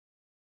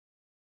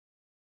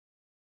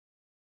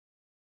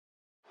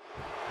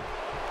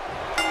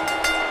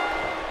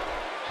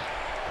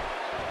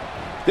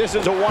This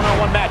is a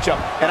one-on-one matchup,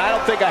 and I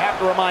don't think I have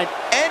to remind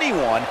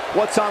anyone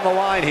what's on the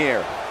line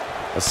here.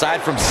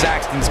 Aside from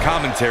Saxton's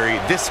commentary,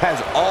 this has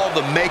all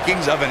the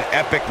makings of an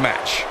epic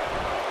match.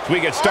 As we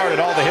get started,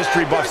 all the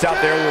history buffs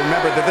out there will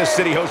remember that this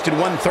city hosted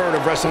 1/3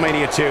 of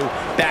WrestleMania 2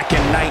 back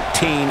in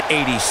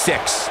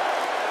 1986.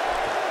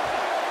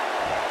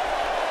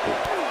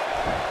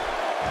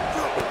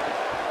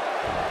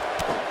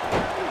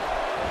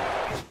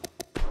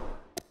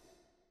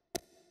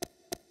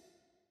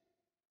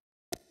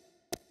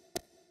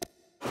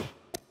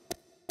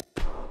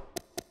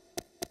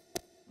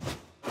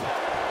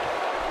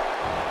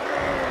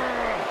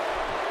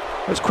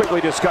 Let's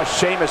quickly discuss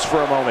Sheamus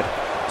for a moment.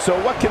 So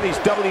what can these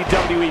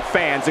WWE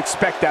fans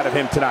expect out of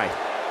him tonight?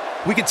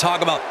 We can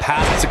talk about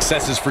past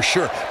successes for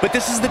sure, but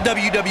this is the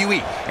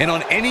WWE, and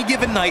on any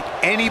given night,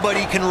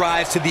 anybody can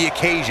rise to the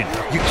occasion.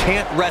 You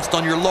can't rest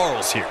on your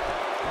laurels here.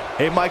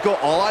 Hey, Michael,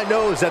 all I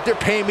know is that they're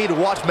paying me to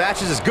watch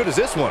matches as good as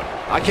this one.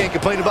 I can't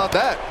complain about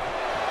that.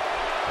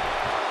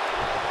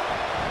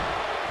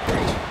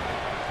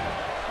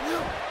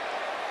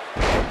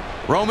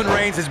 Roman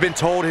Reigns has been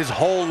told his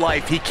whole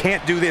life he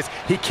can't do this,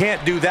 he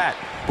can't do that.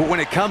 But when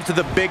it comes to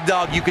the big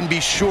dog, you can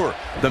be sure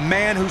the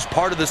man who's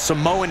part of the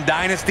Samoan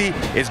dynasty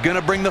is going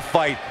to bring the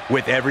fight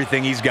with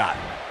everything he's got.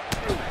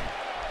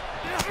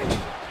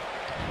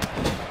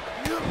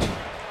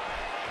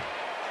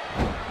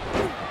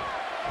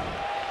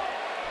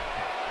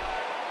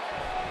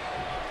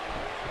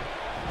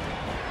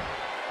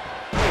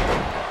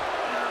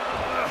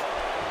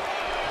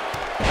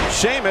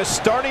 Sheamus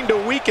starting to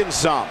weaken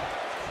some.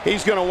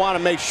 He's going to want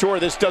to make sure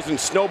this doesn't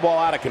snowball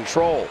out of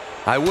control.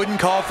 I wouldn't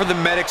call for the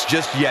medics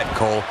just yet,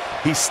 Cole.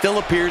 He still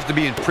appears to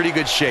be in pretty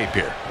good shape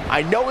here.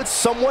 I know it's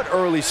somewhat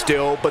early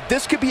still, but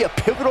this could be a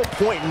pivotal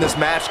point in this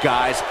match,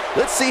 guys.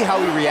 Let's see how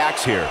he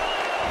reacts here.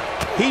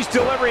 He's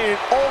delivering an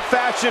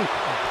old-fashioned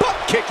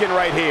butt-kicking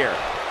right here.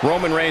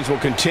 Roman Reigns will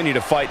continue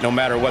to fight no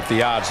matter what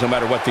the odds, no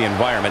matter what the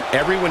environment.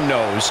 Everyone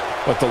knows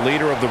what the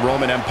leader of the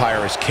Roman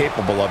Empire is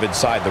capable of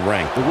inside the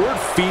ring. The word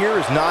fear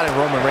is not in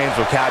Roman Reigns'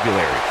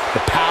 vocabulary.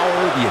 The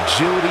power, the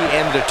agility,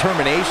 and the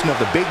determination of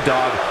the big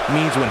dog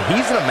means when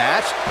he's in a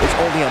match, it's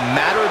only a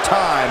matter of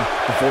time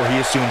before he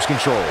assumes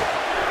control.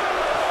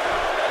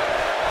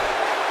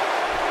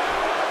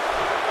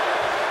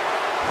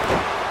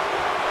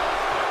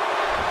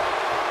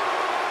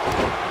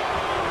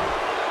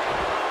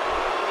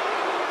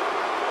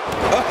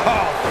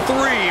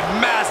 Three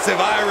massive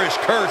Irish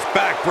curse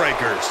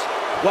backbreakers.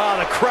 Wow,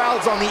 the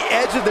crowd's on the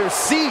edge of their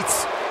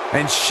seats.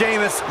 And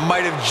Sheamus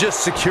might have just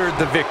secured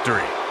the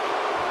victory.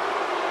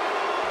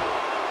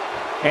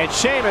 And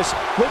Sheamus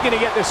looking to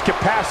get this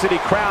capacity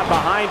crowd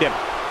behind him.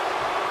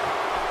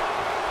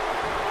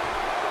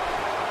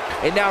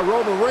 And now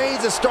Roman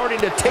Reigns is starting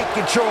to take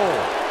control.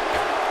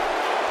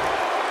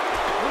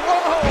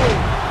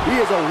 Whoa! He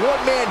is a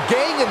one-man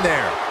gang in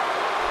there.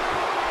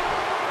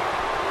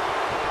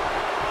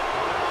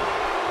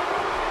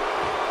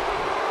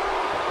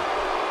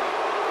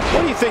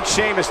 What do you think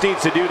Sheamus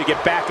needs to do to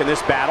get back in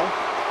this battle?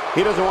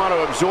 He doesn't want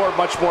to absorb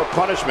much more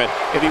punishment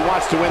if he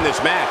wants to win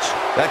this match.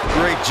 That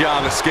great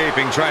job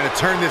escaping, trying to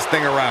turn this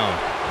thing around.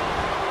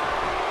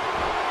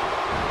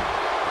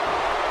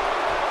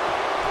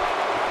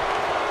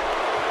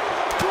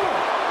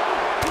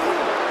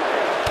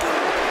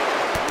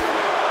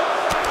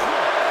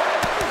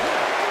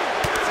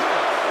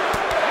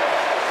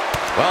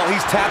 Well,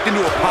 he's tapped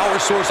into a power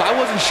source I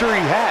wasn't sure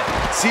he had.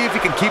 See if he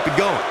can keep it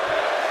going.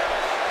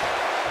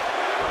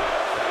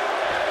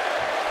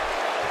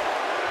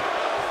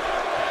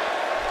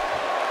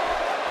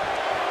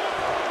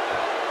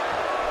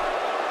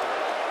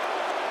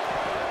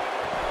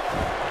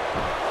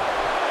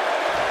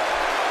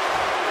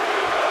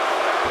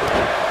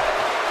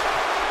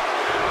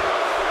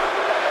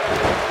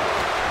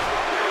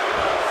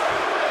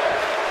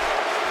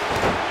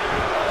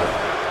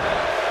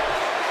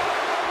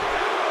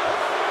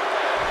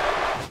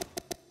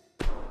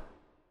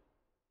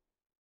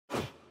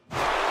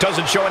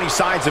 Doesn't show any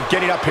signs of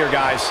getting up here,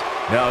 guys.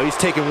 No, he's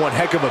taking one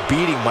heck of a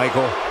beating,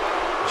 Michael.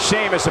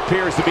 Sheamus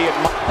appears to be at...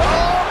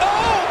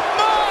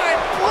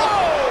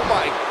 Oh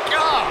my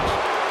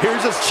gosh!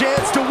 Here's his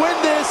chance to win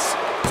this.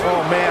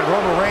 Oh man,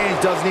 Roman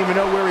Reigns doesn't even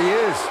know where he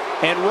is.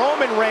 And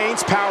Roman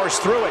Reigns powers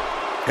through it.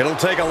 It'll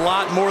take a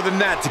lot more than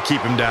that to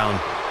keep him down.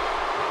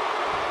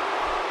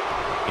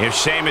 If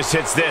Sheamus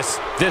hits this,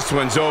 this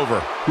one's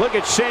over. Look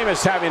at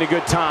Sheamus having a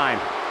good time.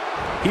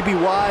 He'd be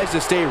wise to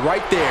stay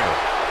right there.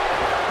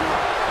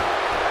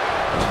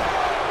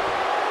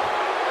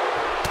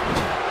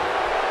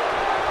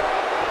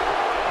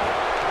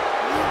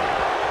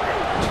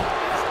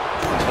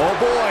 Oh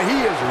boy,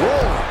 he is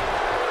rolling.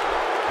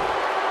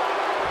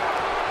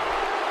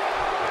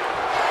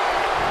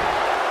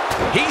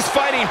 He's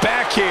fighting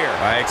back here.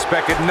 I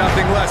expected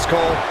nothing less,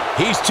 Cole.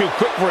 He's too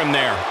quick for him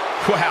there.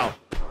 Wow.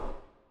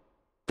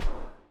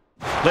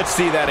 Let's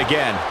see that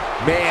again.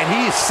 Man,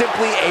 he is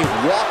simply a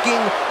walking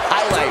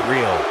highlight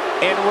reel.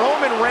 And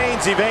Roman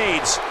Reigns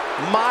evades.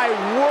 My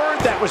word,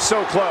 that was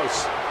so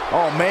close.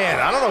 Oh man,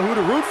 I don't know who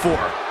to root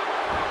for.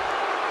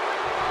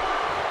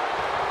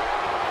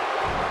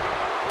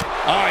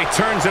 Oh, he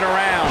turns it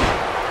around.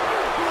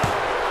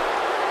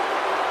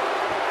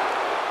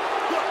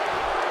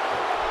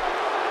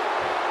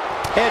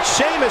 And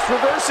Sheamus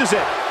reverses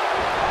it.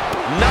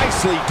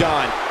 Nicely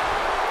done.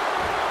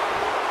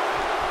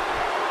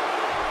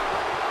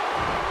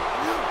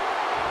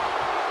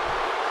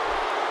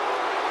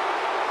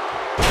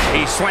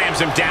 He slams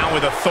him down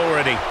with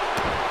authority.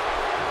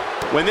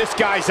 When this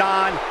guy's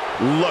on,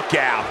 look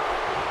out.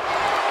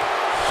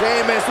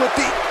 Sheamus with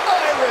the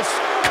Irish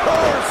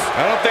curse.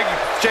 I don't think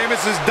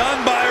Sheamus is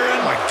done, Byron.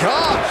 Oh my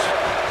gosh.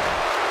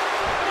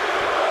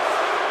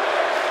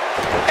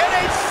 And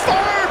a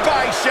third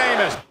by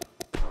Sheamus.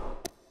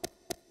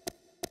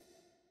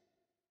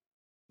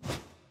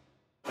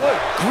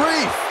 Good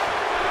grief.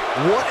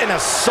 What an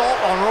assault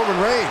on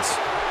Roman Reigns.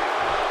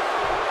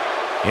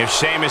 If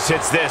Sheamus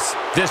hits this,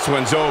 this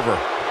one's over.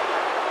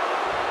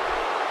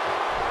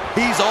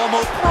 He's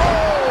almost...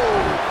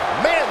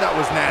 Oh, man, that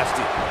was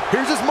nasty.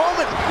 Here's his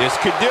moment. This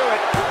could do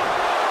it.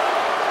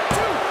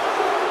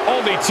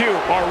 Only two.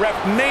 Our ref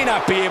may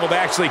not be able to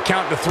actually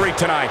count to three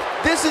tonight.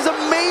 This is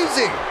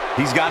amazing.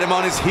 He's got him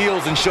on his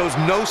heels and shows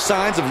no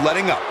signs of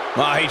letting up.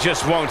 Oh, he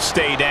just won't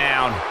stay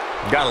down.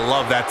 Gotta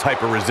love that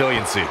type of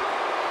resiliency.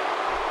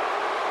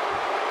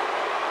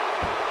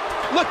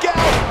 Look out!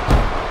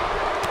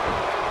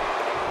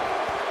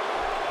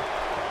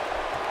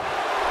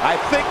 I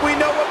think we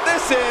know what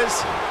this is.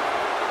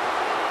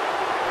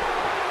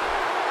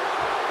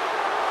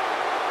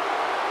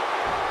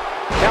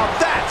 Now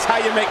that's how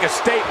you make a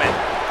statement.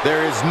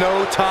 There is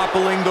no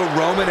toppling the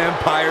Roman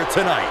Empire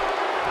tonight.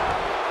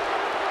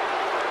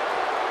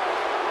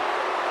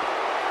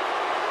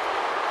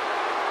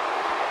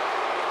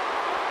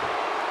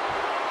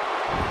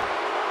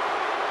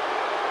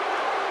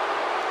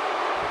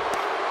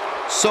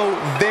 So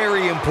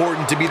very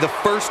important to be the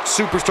first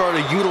superstar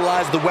to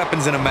utilize the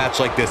weapons in a match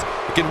like this.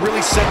 It can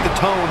really set the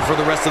tone for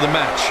the rest of the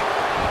match.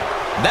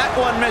 That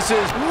one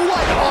misses. What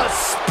a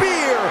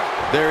spear.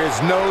 There is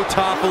no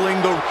toppling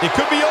the... It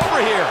could be over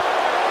here.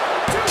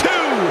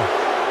 Two.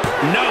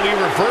 No, he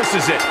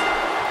reverses it.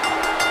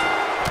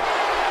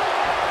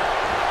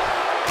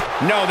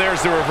 No, there's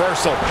the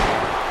reversal.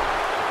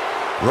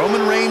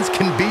 Roman Reigns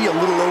can be a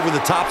little over the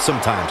top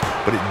sometimes,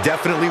 but it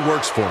definitely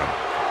works for him.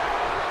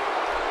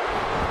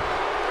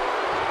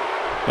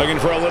 Looking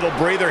for a little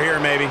breather here,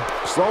 maybe.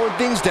 Slowing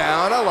things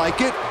down. I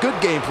like it. Good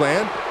game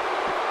plan.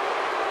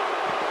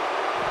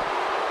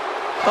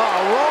 Oh,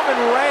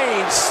 Roman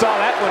Reigns saw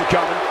that one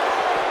coming.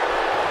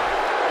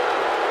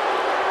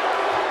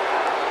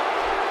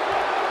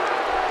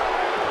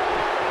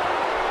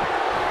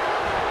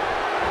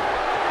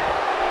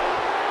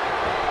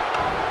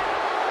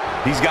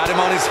 He's got him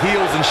on his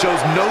heels and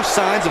shows no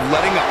signs of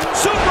letting up.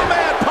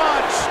 Superman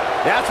punch!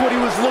 That's what he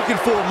was looking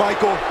for,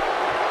 Michael.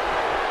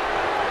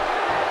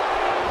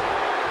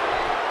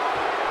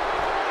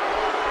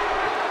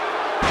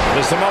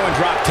 The Samoan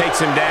drop takes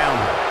him down.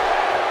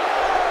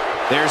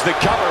 There's the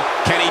cover.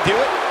 Can he do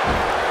it?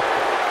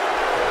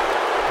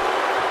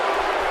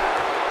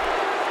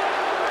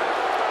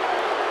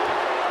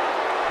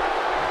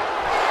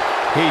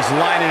 He's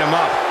lining him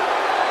up.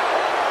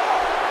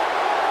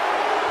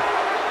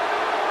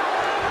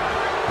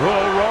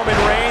 Oh, Roman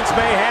Reigns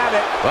may have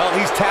it. Well,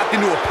 he's tapped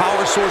into a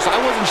power source I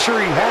wasn't sure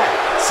he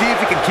had. See if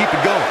he can keep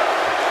it going.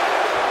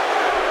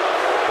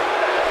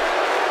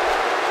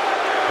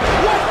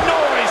 What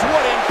noise,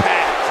 what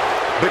impact.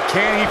 But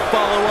can he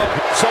follow up?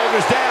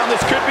 Shoulders down,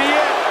 this could be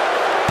it.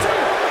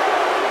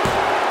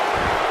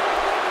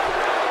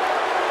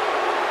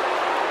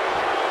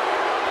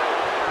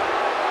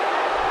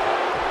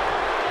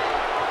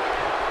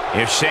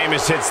 If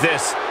Sheamus hits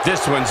this,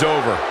 this one's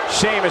over.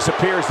 Sheamus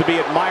appears to be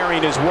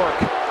admiring his work.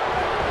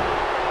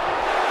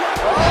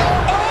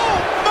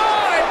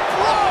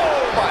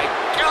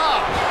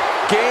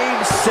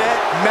 Game, set,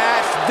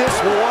 match. This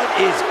one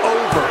is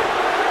over.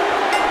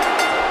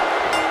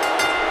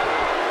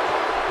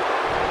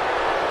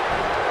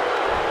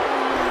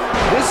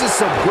 This is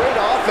some great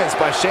offense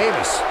by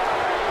Sheamus.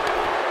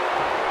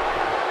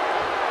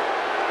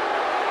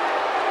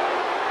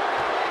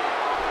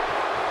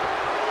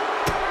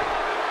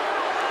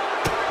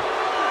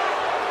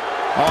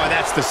 Oh, and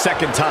that's the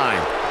second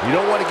time. You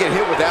don't want to get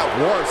hit with that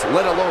once,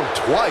 let alone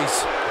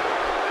twice.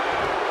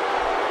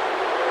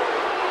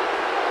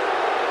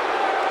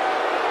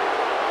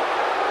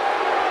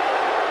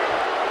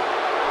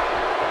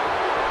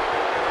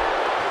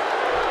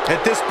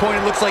 At this point,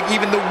 it looks like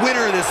even the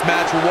winner of this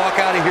match will walk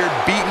out of here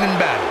beaten and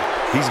battered.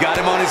 He's got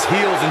him on his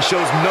heels and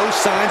shows no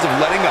signs of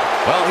letting up.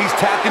 Well, he's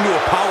tapped into a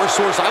power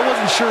source I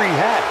wasn't sure he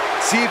had.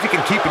 See if he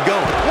can keep it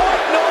going. What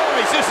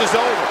noise? This is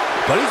over.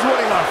 But he's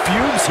running on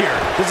fumes here.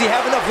 Does he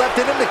have enough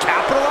left in him to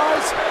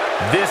capitalize?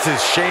 This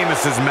is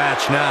Sheamus's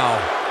match now.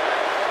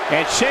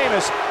 And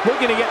Sheamus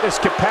looking to get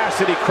this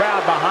capacity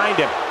crowd behind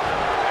him.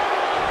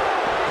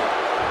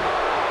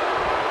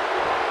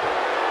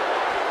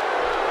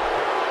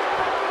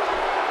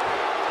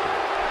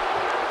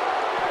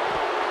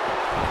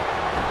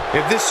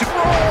 If this... Oh,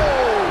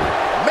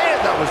 man,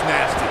 that was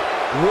nasty.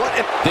 What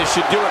if... This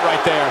should do it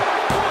right there.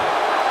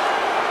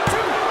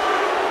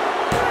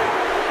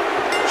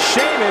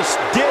 Sheamus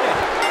did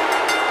it.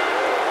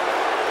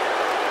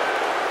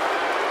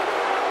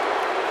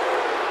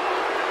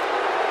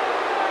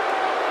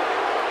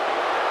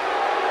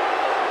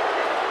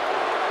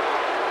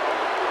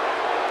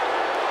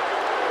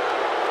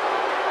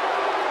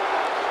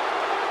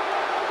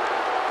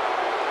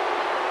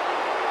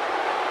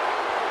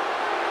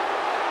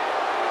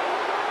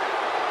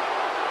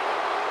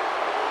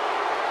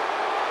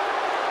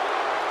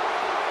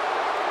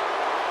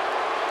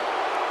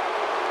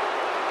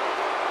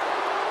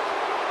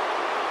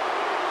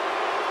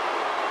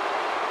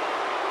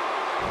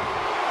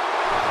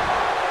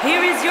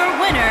 Here is your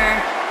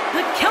winner,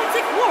 the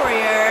Celtic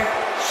Warrior,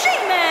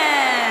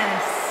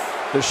 Sheamus.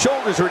 The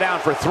shoulders are down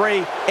for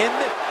 3.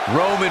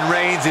 Roman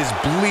Reigns is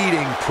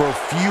bleeding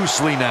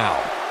profusely now.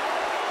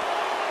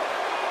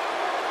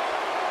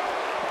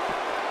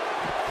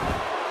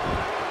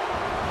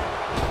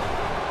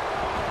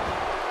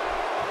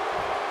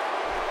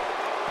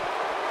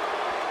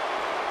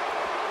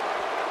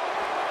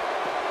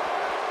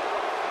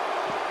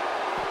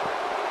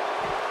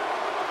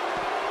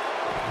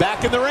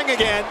 Back in the ring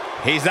again.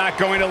 He's not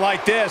going to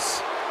like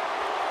this.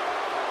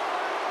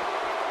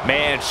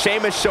 Man,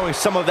 Sheamus showing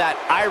some of that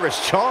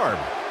Irish charm.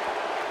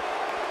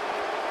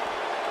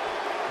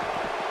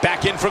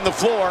 Back in from the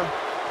floor.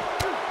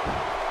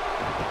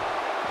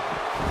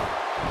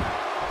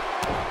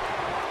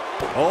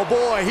 Oh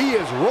boy, he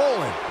is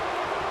rolling.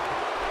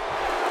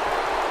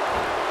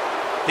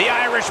 The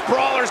Irish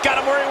Brawler's got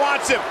him where he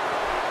wants him.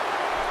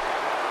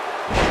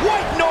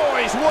 What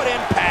noise, what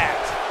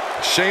impact.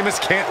 Sheamus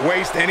can't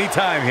waste any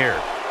time here.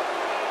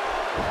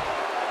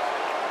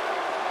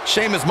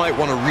 Sheamus might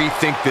want to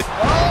rethink this.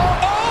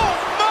 Oh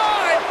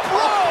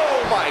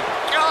my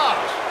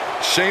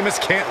gosh! Sheamus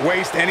can't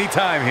waste any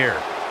time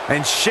here.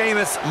 And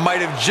Sheamus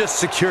might have just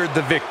secured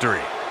the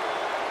victory.